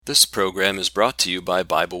This program is brought to you by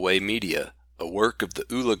Bible Way Media, a work of the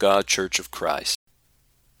Ulaga Church of Christ.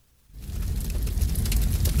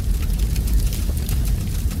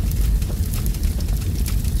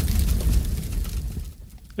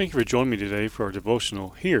 Thank you for joining me today for our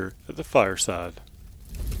devotional here at the Fireside.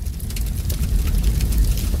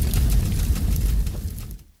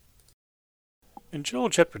 In Joel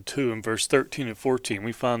chapter 2 and verse 13 and 14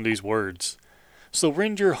 we find these words, "So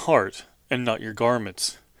rend your heart and not your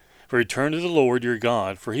garments. Return to the Lord your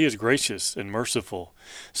God, for he is gracious and merciful,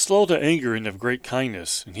 slow to anger and of great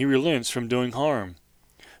kindness, and he relents from doing harm.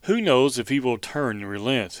 Who knows if he will turn and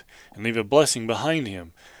relent, and leave a blessing behind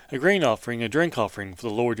him, a grain offering, a drink offering for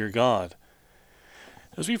the Lord your God."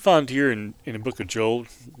 As we find here in the book of Joel,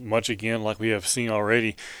 much again like we have seen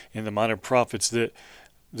already in the minor prophets, that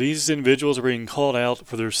these individuals are being called out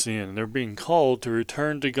for their sin, and they're being called to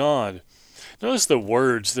return to God. Notice the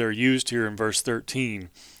words that are used here in verse 13,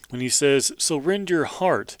 when he says, "So rend your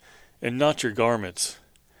heart and not your garments."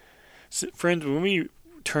 Friends, when we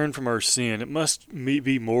turn from our sin, it must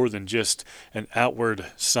be more than just an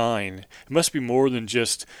outward sign. It must be more than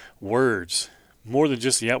just words, more than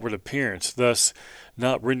just the outward appearance. Thus,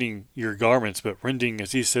 not rending your garments, but rending,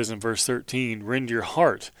 as he says in verse 13, rend your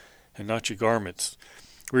heart and not your garments.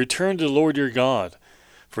 Return to the Lord your God,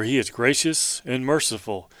 for he is gracious and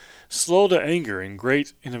merciful, slow to anger and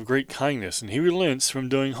of great kindness, and he relents from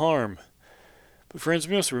doing harm. But friends,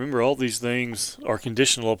 we must remember all these things are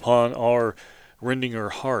conditional upon our rending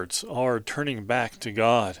our hearts, our turning back to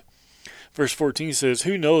God. Verse 14 says,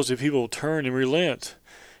 "Who knows if he will turn and relent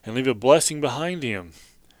and leave a blessing behind him?"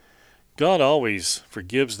 God always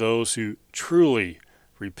forgives those who truly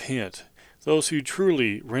repent, those who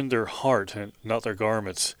truly rend their heart and not their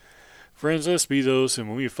garments. Friends, let's be those who,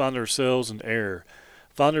 when we find ourselves in error,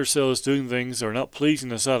 find ourselves doing things that are not pleasing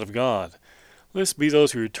in the sight of God, let's be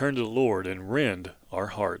those who return to the Lord and rend our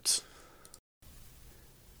hearts.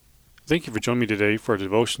 Thank you for joining me today for a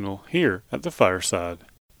devotional here at the Fireside.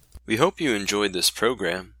 We hope you enjoyed this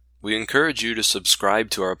program. We encourage you to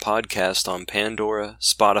subscribe to our podcast on Pandora,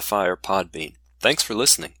 Spotify, or Podbean. Thanks for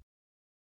listening.